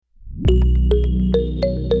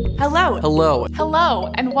Hello. Hello.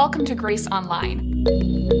 Hello, and welcome to Grace Online.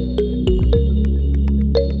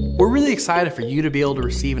 We're really excited for you to be able to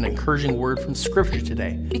receive an encouraging word from Scripture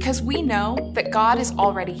today. Because we know that God is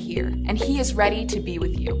already here, and He is ready to be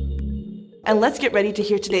with you. And let's get ready to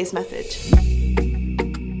hear today's message.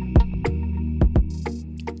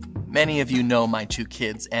 Many of you know my two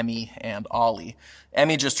kids, Emmy and Ollie.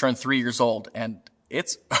 Emmy just turned 3 years old, and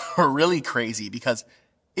it's really crazy because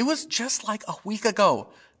it was just like a week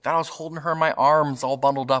ago that I was holding her in my arms all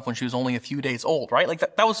bundled up when she was only a few days old, right? Like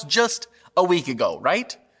that was just a week ago,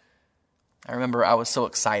 right? I remember I was so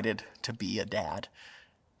excited to be a dad.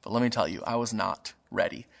 But let me tell you, I was not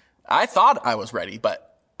ready. I thought I was ready,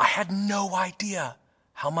 but I had no idea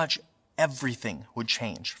how much everything would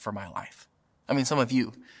change for my life. I mean, some of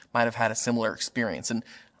you might have had a similar experience. And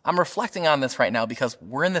I'm reflecting on this right now because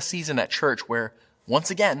we're in the season at church where, once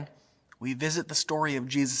again, we visit the story of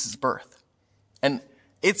Jesus' birth. And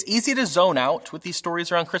it's easy to zone out with these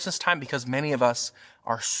stories around Christmas time because many of us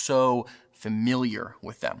are so familiar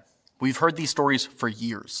with them. We've heard these stories for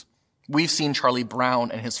years. We've seen Charlie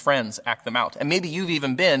Brown and his friends act them out. And maybe you've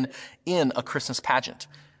even been in a Christmas pageant.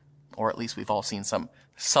 Or at least we've all seen some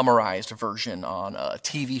summarized version on a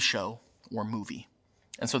TV show or movie.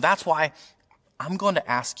 And so that's why I'm going to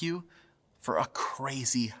ask you for a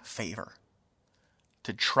crazy favor.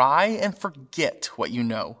 To try and forget what you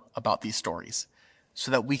know about these stories so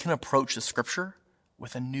that we can approach the Scripture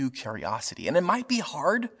with a new curiosity. And it might be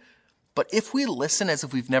hard, but if we listen as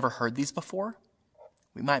if we've never heard these before,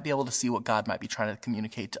 we might be able to see what God might be trying to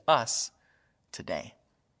communicate to us today.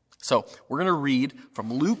 So we're going to read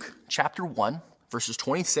from Luke chapter 1, verses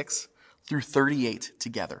 26 through 38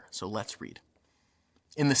 together. So let's read.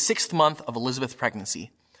 In the 6th month of Elizabeth's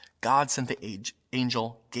pregnancy, God sent the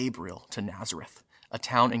angel Gabriel to Nazareth, a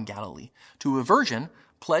town in Galilee, to a virgin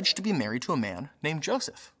pledged to be married to a man named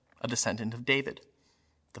Joseph, a descendant of David.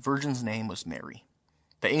 The virgin's name was Mary.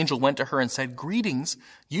 The angel went to her and said, "Greetings,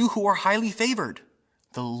 you who are highly favored.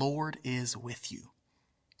 The Lord is with you."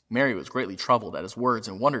 Mary was greatly troubled at his words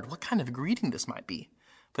and wondered what kind of greeting this might be.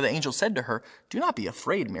 But the angel said to her, "Do not be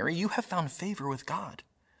afraid, Mary. You have found favor with God.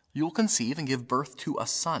 You will conceive and give birth to a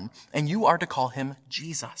son, and you are to call him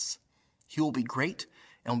Jesus. He will be great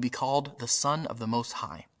and will be called the Son of the Most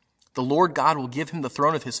High. The Lord God will give him the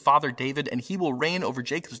throne of his father David, and he will reign over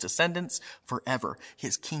Jacob's descendants forever.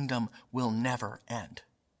 His kingdom will never end."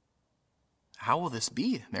 "How will this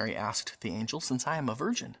be?" Mary asked the angel, "since I am a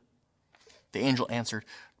virgin?" The angel answered,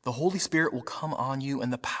 "The Holy Spirit will come on you,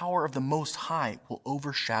 and the power of the Most High will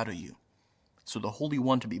overshadow you. So the Holy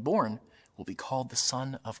One to be born will be called the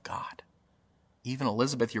Son of God. Even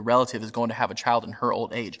Elizabeth, your relative, is going to have a child in her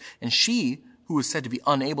old age, and she, who is said to be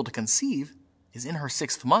unable to conceive, is in her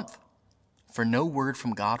 6th month. For no word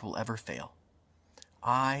from God will ever fail."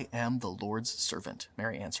 "I am the Lord's servant,"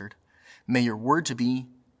 Mary answered. "May your word to me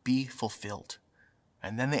be fulfilled."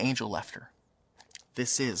 And then the angel left her.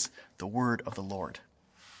 This is the word of the Lord.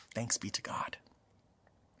 Thanks be to God.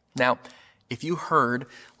 Now, if you heard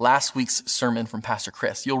last week's sermon from Pastor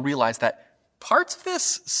Chris, you'll realize that parts of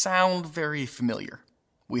this sound very familiar.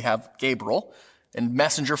 We have Gabriel, a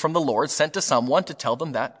messenger from the Lord, sent to someone to tell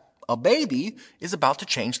them that a baby is about to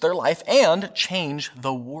change their life and change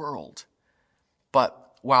the world.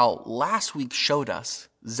 But while last week showed us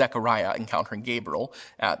Zechariah encountering Gabriel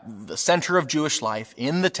at the center of Jewish life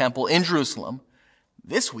in the temple in Jerusalem,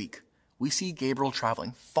 this week we see Gabriel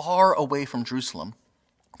traveling far away from Jerusalem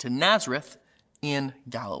to Nazareth in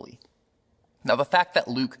Galilee. Now, the fact that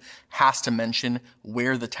Luke has to mention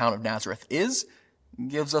where the town of Nazareth is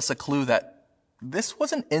gives us a clue that this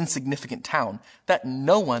was an insignificant town that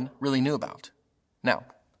no one really knew about. Now,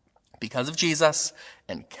 because of Jesus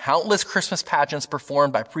and countless Christmas pageants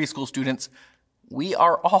performed by preschool students, we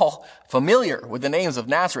are all familiar with the names of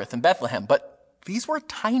Nazareth and Bethlehem, but these were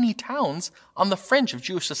tiny towns on the fringe of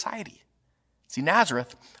Jewish society. See,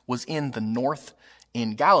 Nazareth was in the north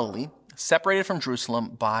in Galilee, separated from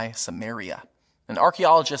Jerusalem by Samaria. And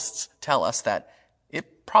archaeologists tell us that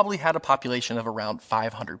it probably had a population of around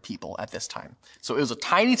 500 people at this time. So it was a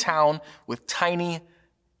tiny town with tiny,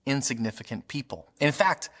 insignificant people. In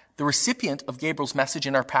fact, the recipient of Gabriel's message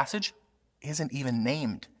in our passage isn't even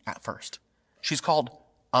named at first. She's called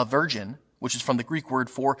a virgin, which is from the Greek word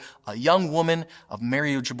for a young woman of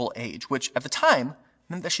marriageable age, which at the time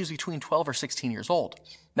meant that she was between 12 or 16 years old.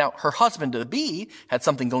 Now, her husband-to-be had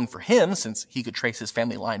something going for him since he could trace his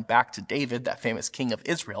family line back to David, that famous king of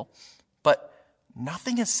Israel. But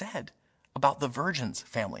nothing is said about the virgin's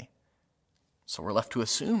family. So we're left to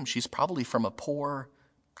assume she's probably from a poor,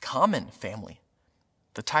 common family,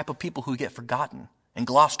 the type of people who get forgotten and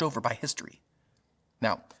glossed over by history.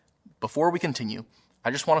 Now, before we continue,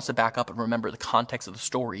 I just want us to back up and remember the context of the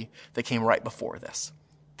story that came right before this.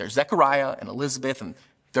 There's Zechariah and Elizabeth, and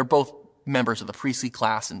they're both members of the priestly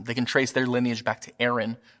class, and they can trace their lineage back to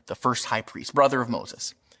Aaron, the first high priest, brother of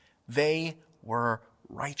Moses. They were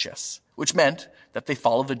righteous, which meant that they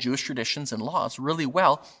followed the Jewish traditions and laws really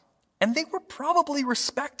well, and they were probably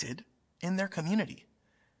respected in their community.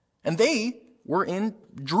 And they were in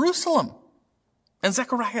Jerusalem, and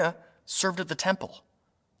Zechariah served at the temple.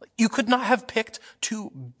 You could not have picked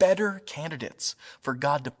two better candidates for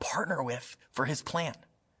God to partner with for his plan.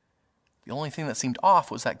 The only thing that seemed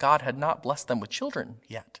off was that God had not blessed them with children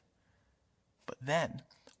yet. But then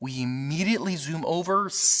we immediately zoom over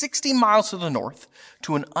 60 miles to the north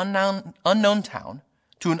to an unknown town,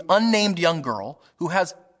 to an unnamed young girl who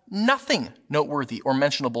has nothing noteworthy or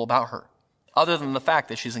mentionable about her, other than the fact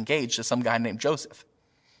that she's engaged to some guy named Joseph.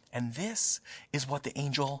 And this is what the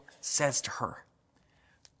angel says to her.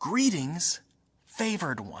 Greetings,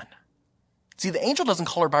 favored one. See, the angel doesn't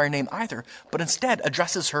call her by her name either, but instead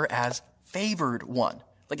addresses her as favored one.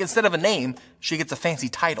 Like instead of a name, she gets a fancy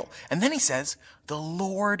title. And then he says, the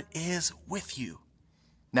Lord is with you.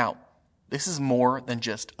 Now, this is more than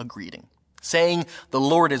just a greeting. Saying the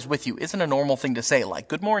Lord is with you isn't a normal thing to say, like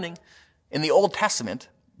good morning. In the Old Testament,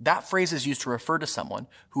 that phrase is used to refer to someone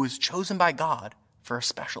who is chosen by God for a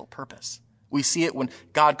special purpose. We see it when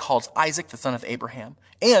God calls Isaac the son of Abraham,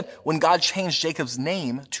 and when God changed Jacob's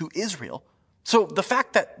name to Israel. So the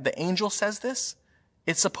fact that the angel says this,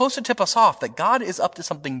 it's supposed to tip us off that God is up to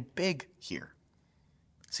something big here.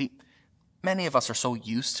 See, many of us are so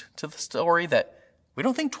used to the story that we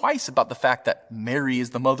don't think twice about the fact that Mary is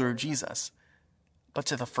the mother of Jesus. But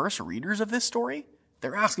to the first readers of this story,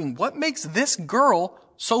 they're asking, what makes this girl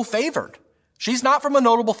so favored? She's not from a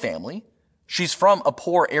notable family. She's from a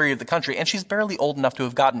poor area of the country, and she's barely old enough to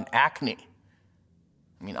have gotten acne.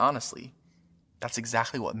 I mean, honestly, that's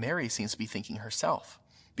exactly what Mary seems to be thinking herself,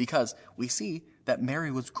 because we see that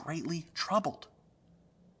Mary was greatly troubled.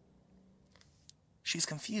 She's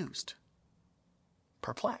confused,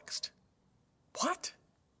 perplexed. What?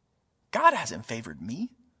 God hasn't favored me.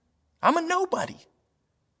 I'm a nobody.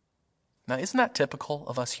 Now, isn't that typical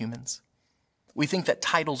of us humans? We think that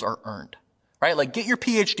titles are earned, right? Like, get your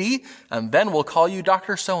PhD, and then we'll call you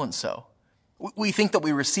Dr. So-and-so. We think that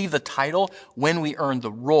we receive the title when we earn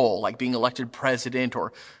the role, like being elected president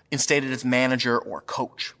or instated as manager or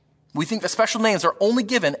coach. We think that special names are only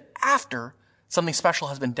given after something special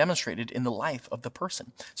has been demonstrated in the life of the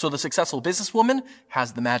person. So the successful businesswoman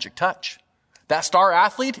has the magic touch. That star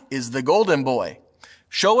athlete is the golden boy.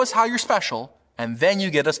 Show us how you're special, and then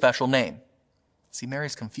you get a special name. See,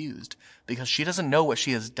 Mary's confused because she doesn't know what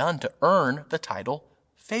she has done to earn the title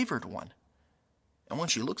favored one. And when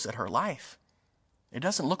she looks at her life, it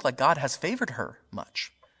doesn't look like God has favored her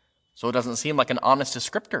much. So it doesn't seem like an honest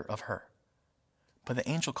descriptor of her. But the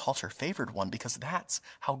angel calls her favored one because that's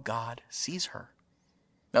how God sees her.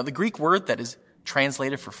 Now, the Greek word that is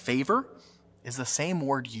translated for favor is the same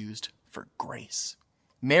word used for grace.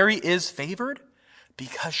 Mary is favored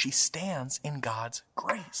because she stands in God's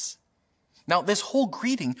grace. Now, this whole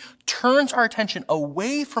greeting turns our attention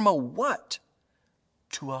away from a what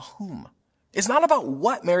to a whom. It's not about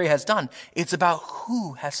what Mary has done. It's about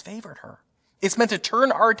who has favored her. It's meant to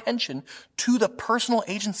turn our attention to the personal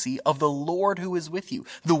agency of the Lord who is with you,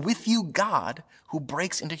 the with you God who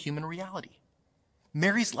breaks into human reality.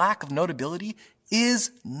 Mary's lack of notability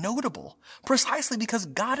is notable precisely because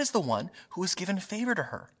God is the one who has given favor to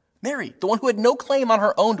her. Mary, the one who had no claim on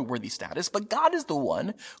her own worthy status, but God is the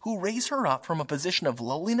one who raised her up from a position of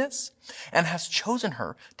lowliness and has chosen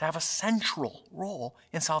her to have a central role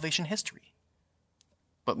in salvation history.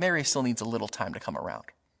 But Mary still needs a little time to come around.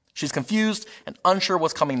 She's confused and unsure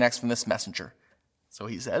what's coming next from this messenger. So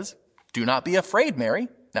he says, "Do not be afraid, Mary."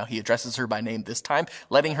 Now he addresses her by name this time,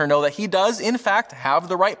 letting her know that he does, in fact, have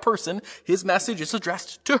the right person. His message is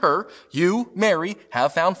addressed to her. You, Mary,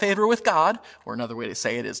 have found favor with God. Or another way to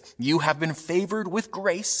say it is, you have been favored with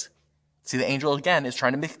grace. See, the angel again is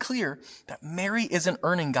trying to make it clear that Mary isn't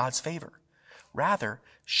earning God's favor. Rather,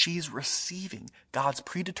 she's receiving God's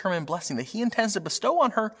predetermined blessing that he intends to bestow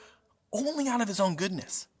on her only out of his own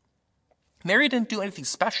goodness. Mary didn't do anything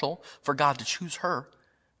special for God to choose her.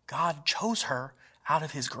 God chose her out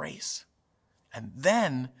of his grace. And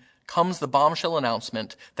then comes the bombshell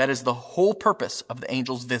announcement that is the whole purpose of the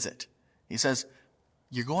angel's visit. He says,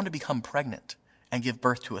 you're going to become pregnant and give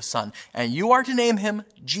birth to a son, and you are to name him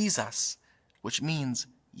Jesus, which means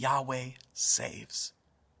Yahweh saves.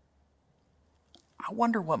 I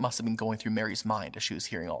wonder what must have been going through Mary's mind as she was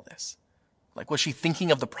hearing all this. Like, was she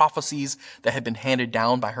thinking of the prophecies that had been handed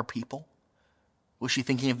down by her people? Was she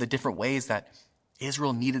thinking of the different ways that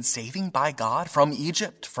Israel needed saving by God from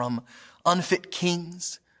Egypt, from unfit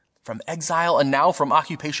kings, from exile, and now from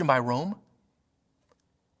occupation by Rome?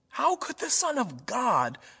 How could the Son of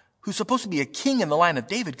God, who's supposed to be a king in the line of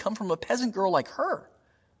David, come from a peasant girl like her?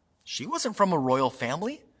 She wasn't from a royal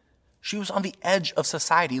family. She was on the edge of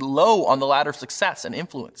society, low on the ladder of success and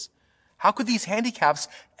influence. How could these handicaps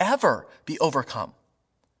ever be overcome?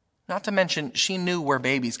 Not to mention, she knew where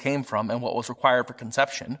babies came from and what was required for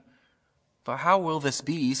conception. But how will this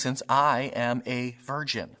be since I am a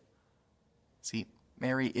virgin? See,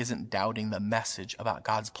 Mary isn't doubting the message about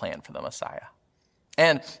God's plan for the Messiah.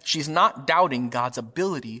 And she's not doubting God's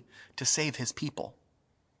ability to save his people.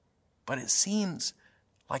 But it seems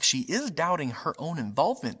like she is doubting her own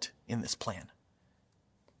involvement in this plan.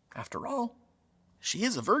 After all, she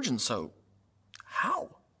is a virgin, so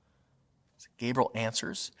how? Gabriel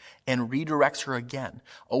answers and redirects her again,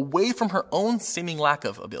 away from her own seeming lack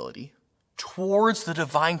of ability, towards the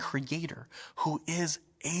divine creator who is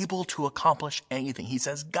able to accomplish anything. He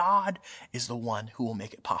says God is the one who will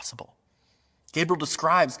make it possible. Gabriel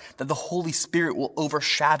describes that the Holy Spirit will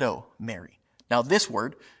overshadow Mary. Now, this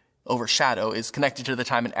word, overshadow, is connected to the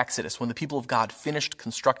time in Exodus when the people of God finished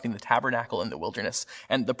constructing the tabernacle in the wilderness,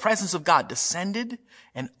 and the presence of God descended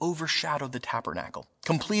and overshadowed the tabernacle,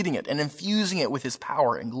 completing it and infusing it with his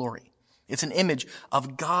power and glory. It's an image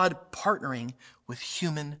of God partnering with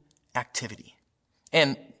human activity.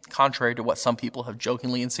 And contrary to what some people have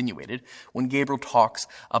jokingly insinuated, when Gabriel talks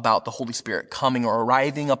about the Holy Spirit coming or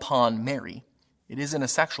arriving upon Mary, it isn't a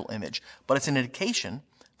sexual image, but it's an indication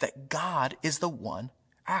that God is the one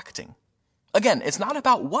acting. Again, it's not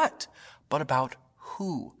about what, but about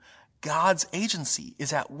who. God's agency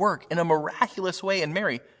is at work in a miraculous way in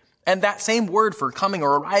Mary. And that same word for coming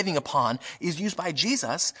or arriving upon is used by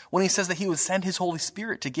Jesus when he says that he would send his Holy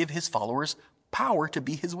Spirit to give his followers power to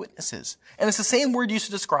be his witnesses. And it's the same word used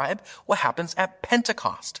to describe what happens at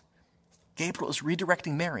Pentecost. Gabriel is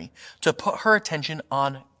redirecting Mary to put her attention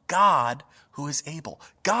on God who is able,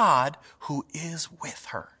 God who is with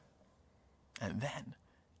her. And then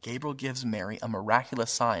Gabriel gives Mary a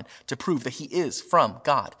miraculous sign to prove that he is from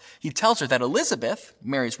God. He tells her that Elizabeth,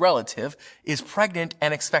 Mary's relative, is pregnant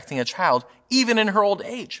and expecting a child, even in her old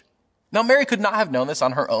age. Now, Mary could not have known this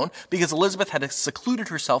on her own because Elizabeth had secluded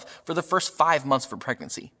herself for the first 5 months of her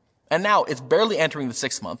pregnancy. And now it's barely entering the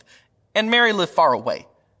 6th month, and Mary lived far away.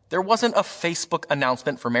 There wasn't a Facebook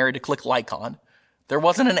announcement for Mary to click like on. There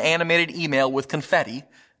wasn't an animated email with confetti.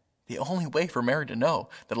 The only way for Mary to know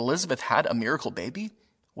that Elizabeth had a miracle baby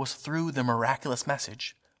was through the miraculous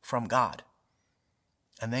message from God.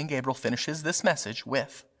 And then Gabriel finishes this message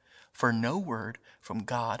with, "For no word from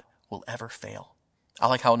God will ever fail." I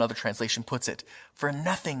like how another translation puts it, "For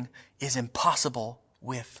nothing is impossible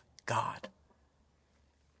with God."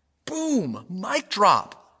 Boom! Mic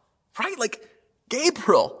drop. Right? Like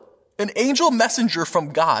Gabriel, an angel messenger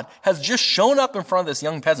from God, has just shown up in front of this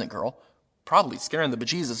young peasant girl, probably scaring the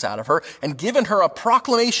bejesus out of her, and given her a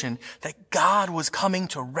proclamation that God was coming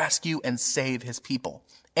to rescue and save his people.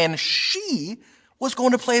 And she was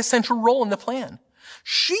going to play a central role in the plan.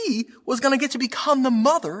 She was going to get to become the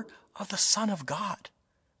mother of the Son of God.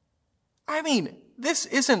 I mean, this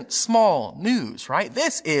isn't small news, right?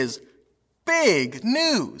 This is big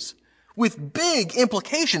news with big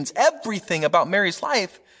implications. Everything about Mary's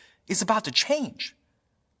life is about to change,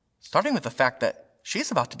 starting with the fact that she's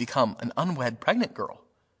about to become an unwed pregnant girl.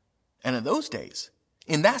 And in those days,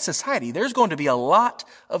 in that society, there's going to be a lot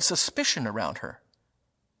of suspicion around her.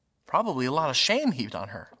 Probably a lot of shame heaped on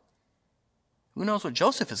her. Who knows what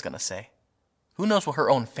Joseph is going to say? Who knows what her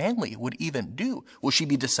own family would even do? Will she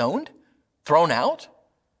be disowned? Thrown out?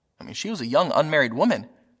 I mean, she was a young unmarried woman.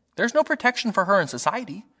 There's no protection for her in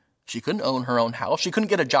society. She couldn't own her own house. She couldn't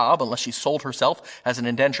get a job unless she sold herself as an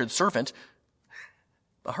indentured servant.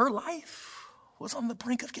 But her life was on the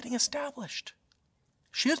brink of getting established.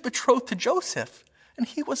 She was betrothed to Joseph, and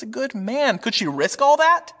he was a good man. Could she risk all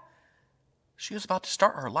that? She was about to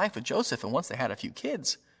start her life with Joseph, and once they had a few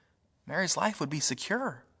kids, Mary's life would be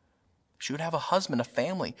secure. She would have a husband, a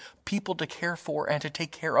family, people to care for and to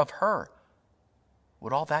take care of her.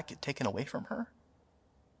 Would all that get taken away from her?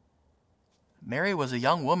 Mary was a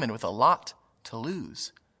young woman with a lot to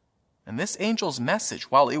lose. And this angel's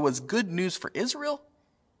message, while it was good news for Israel,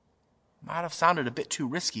 might have sounded a bit too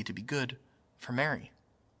risky to be good for Mary.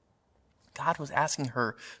 God was asking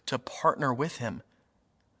her to partner with him,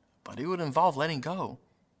 but it would involve letting go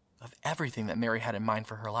of everything that Mary had in mind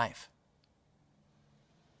for her life.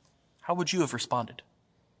 How would you have responded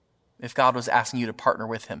if God was asking you to partner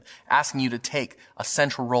with him, asking you to take a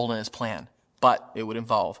central role in his plan, but it would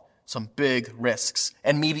involve some big risks,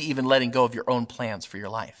 and maybe even letting go of your own plans for your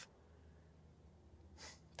life.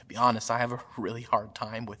 To be honest, I have a really hard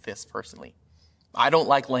time with this personally. I don't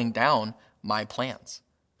like laying down my plans.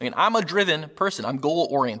 I mean, I'm a driven person. I'm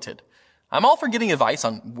goal-oriented. I'm all for getting advice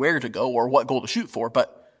on where to go or what goal to shoot for,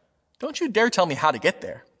 but don't you dare tell me how to get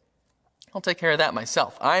there. I'll take care of that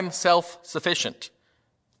myself. I'm self-sufficient.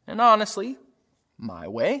 And honestly, my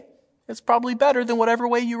way is probably better than whatever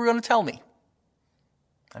way you were going to tell me.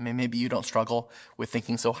 I mean, maybe you don't struggle with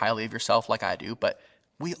thinking so highly of yourself like I do, but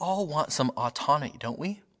we all want some autonomy, don't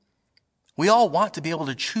we? We all want to be able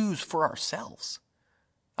to choose for ourselves.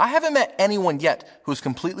 I haven't met anyone yet who is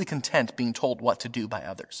completely content being told what to do by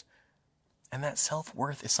others. And that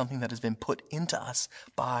self-worth is something that has been put into us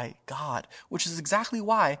by God, which is exactly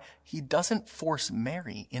why he doesn't force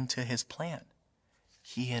Mary into his plan.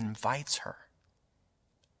 He invites her.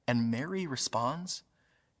 And Mary responds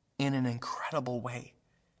in an incredible way.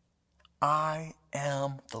 I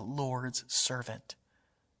am the Lord's servant.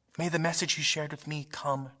 May the message you shared with me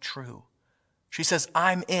come true. She says,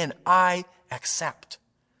 I'm in, I accept.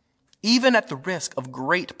 Even at the risk of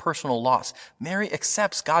great personal loss, Mary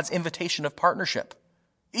accepts God's invitation of partnership.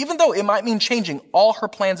 Even though it might mean changing all her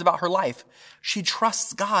plans about her life, she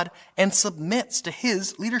trusts God and submits to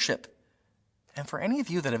his leadership. And for any of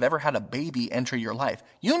you that have ever had a baby enter your life,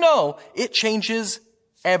 you know it changes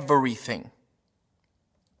everything.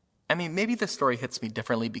 I mean, maybe this story hits me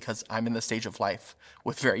differently because I'm in the stage of life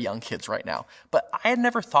with very young kids right now, but I had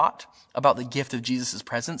never thought about the gift of Jesus'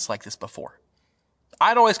 presence like this before.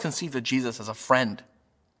 I'd always conceived of Jesus as a friend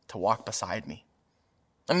to walk beside me.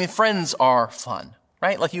 I mean, friends are fun,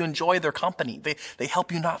 right? Like you enjoy their company. They help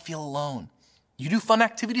you not feel alone. You do fun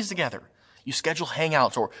activities together. You schedule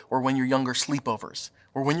hangouts or when you're younger, sleepovers.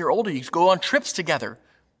 Or when you're older, you go on trips together.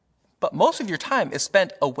 But most of your time is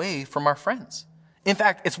spent away from our friends. In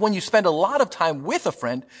fact, it's when you spend a lot of time with a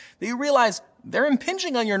friend that you realize they're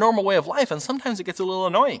impinging on your normal way of life, and sometimes it gets a little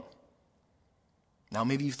annoying. Now,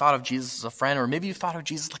 maybe you've thought of Jesus as a friend, or maybe you've thought of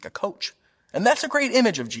Jesus like a coach. And that's a great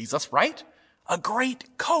image of Jesus, right? A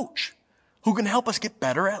great coach who can help us get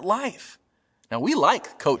better at life. Now, we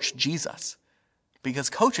like Coach Jesus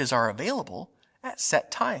because coaches are available at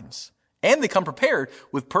set times. And they come prepared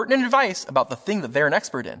with pertinent advice about the thing that they're an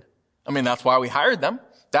expert in. I mean, that's why we hired them.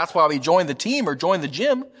 That's why we joined the team or joined the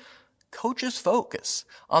gym. Coaches focus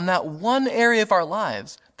on that one area of our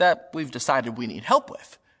lives that we've decided we need help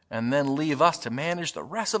with, and then leave us to manage the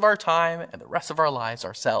rest of our time and the rest of our lives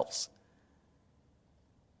ourselves.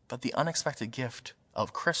 But the unexpected gift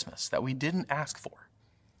of Christmas that we didn't ask for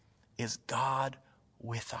is God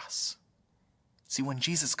with us. See, when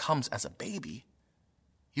Jesus comes as a baby,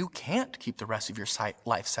 you can't keep the rest of your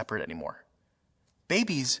life separate anymore.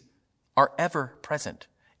 Babies are ever present,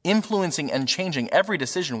 influencing and changing every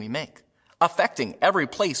decision we make, affecting every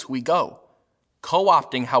place we go,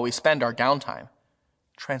 co-opting how we spend our downtime,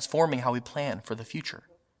 transforming how we plan for the future.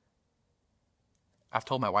 I've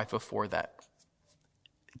told my wife before that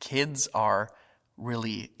kids are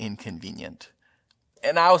really inconvenient.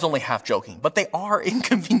 And I was only half joking, but they are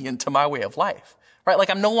inconvenient to my way of life, right? Like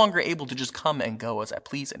I'm no longer able to just come and go as I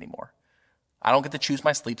please anymore. I don't get to choose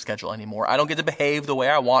my sleep schedule anymore. I don't get to behave the way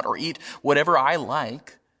I want or eat whatever I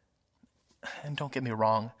like. And don't get me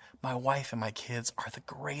wrong, my wife and my kids are the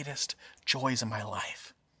greatest joys in my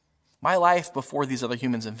life. My life before these other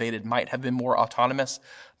humans invaded might have been more autonomous,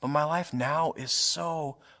 but my life now is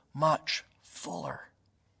so much fuller.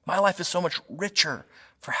 My life is so much richer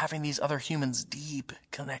for having these other humans deep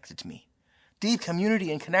connected to me. Deep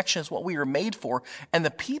community and connection is what we are made for, and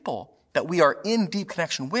the people that we are in deep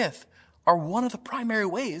connection with are one of the primary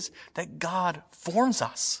ways that God forms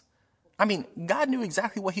us. I mean, God knew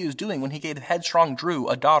exactly what he was doing when he gave headstrong Drew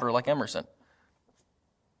a daughter like Emerson.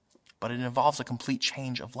 But it involves a complete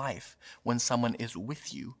change of life when someone is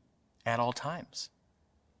with you at all times.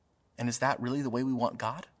 And is that really the way we want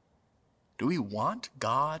God? Do we want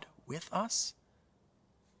God with us?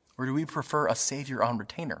 Or do we prefer a savior on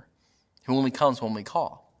retainer who only comes when we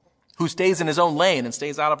call, who stays in his own lane and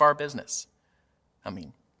stays out of our business? I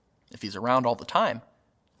mean, if he's around all the time,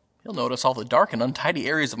 he'll notice all the dark and untidy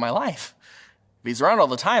areas of my life. If he's around all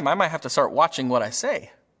the time, I might have to start watching what I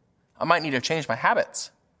say. I might need to change my habits.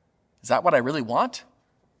 Is that what I really want?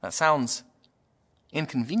 That sounds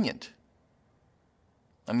inconvenient.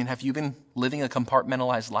 I mean, have you been living a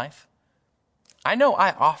compartmentalized life? I know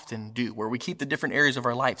I often do, where we keep the different areas of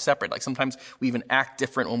our life separate. Like sometimes we even act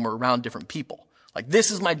different when we're around different people. Like this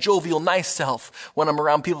is my jovial, nice self when I'm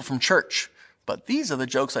around people from church. But these are the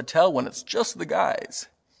jokes I tell when it's just the guys.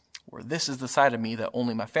 Or this is the side of me that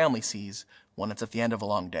only my family sees when it's at the end of a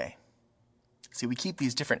long day. See, we keep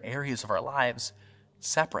these different areas of our lives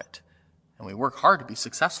separate, and we work hard to be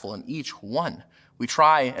successful in each one. We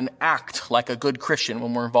try and act like a good Christian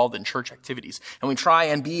when we're involved in church activities, and we try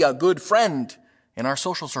and be a good friend in our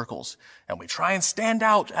social circles, and we try and stand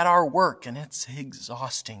out at our work, and it's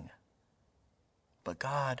exhausting. But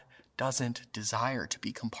God doesn't desire to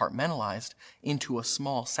be compartmentalized into a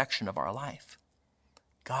small section of our life.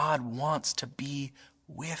 God wants to be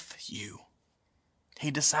with you. He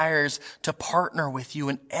desires to partner with you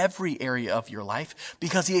in every area of your life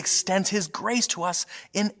because he extends his grace to us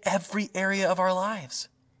in every area of our lives.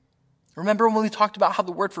 Remember when we talked about how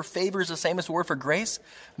the word for favor is the same as the word for grace?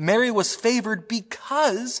 Mary was favored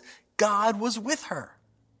because God was with her.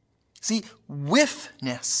 See,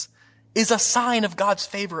 withness is a sign of God's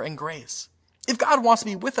favor and grace. If God wants to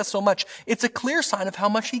be with us so much, it's a clear sign of how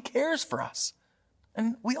much he cares for us.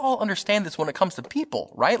 And we all understand this when it comes to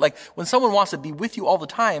people, right? Like when someone wants to be with you all the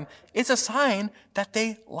time, it's a sign that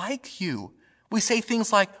they like you. We say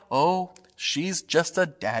things like, oh, she's just a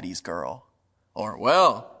daddy's girl. Or,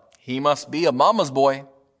 well, he must be a mama's boy.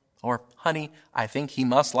 Or, honey, I think he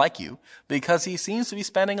must like you because he seems to be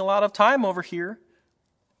spending a lot of time over here.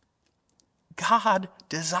 God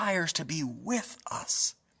desires to be with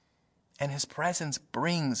us, and his presence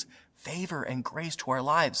brings favor and grace to our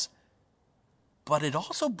lives. But it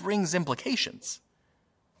also brings implications.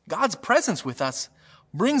 God's presence with us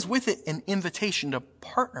brings with it an invitation to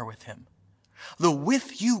partner with him. The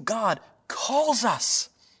with you God calls us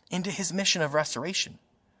into his mission of restoration.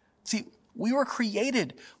 See, we were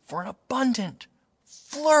created for an abundant,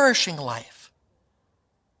 flourishing life.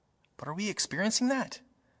 But are we experiencing that?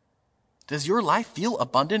 Does your life feel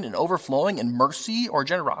abundant and overflowing in mercy or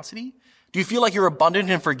generosity? Do you feel like you're abundant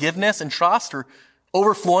in forgiveness and trust or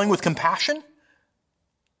overflowing with compassion?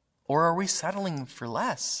 Or are we settling for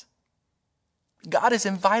less? God is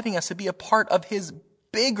inviting us to be a part of his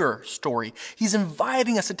bigger story. He's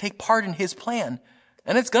inviting us to take part in his plan.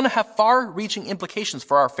 And it's going to have far-reaching implications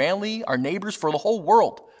for our family, our neighbors, for the whole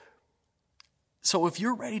world. So if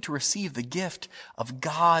you're ready to receive the gift of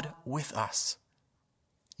God with us,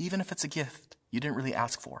 even if it's a gift you didn't really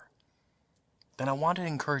ask for, then I want to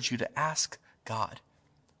encourage you to ask God,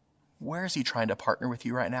 where is he trying to partner with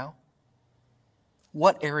you right now?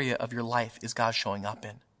 What area of your life is God showing up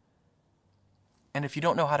in? And if you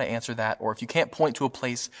don't know how to answer that, or if you can't point to a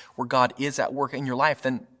place where God is at work in your life,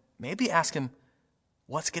 then maybe ask him,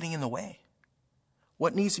 what's getting in the way?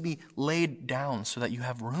 What needs to be laid down so that you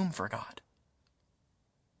have room for God?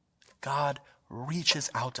 God reaches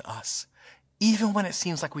out to us, even when it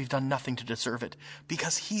seems like we've done nothing to deserve it,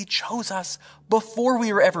 because he chose us before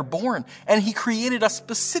we were ever born, and he created us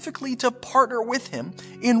specifically to partner with him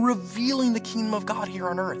in revealing the kingdom of God here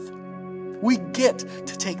on earth. We get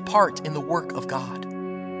to take part in the work of God.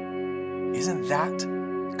 Isn't that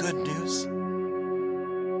good news?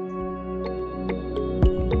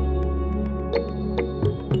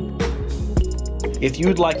 If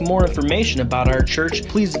you'd like more information about our church,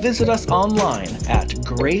 please visit us online at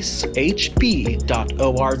gracehb.org.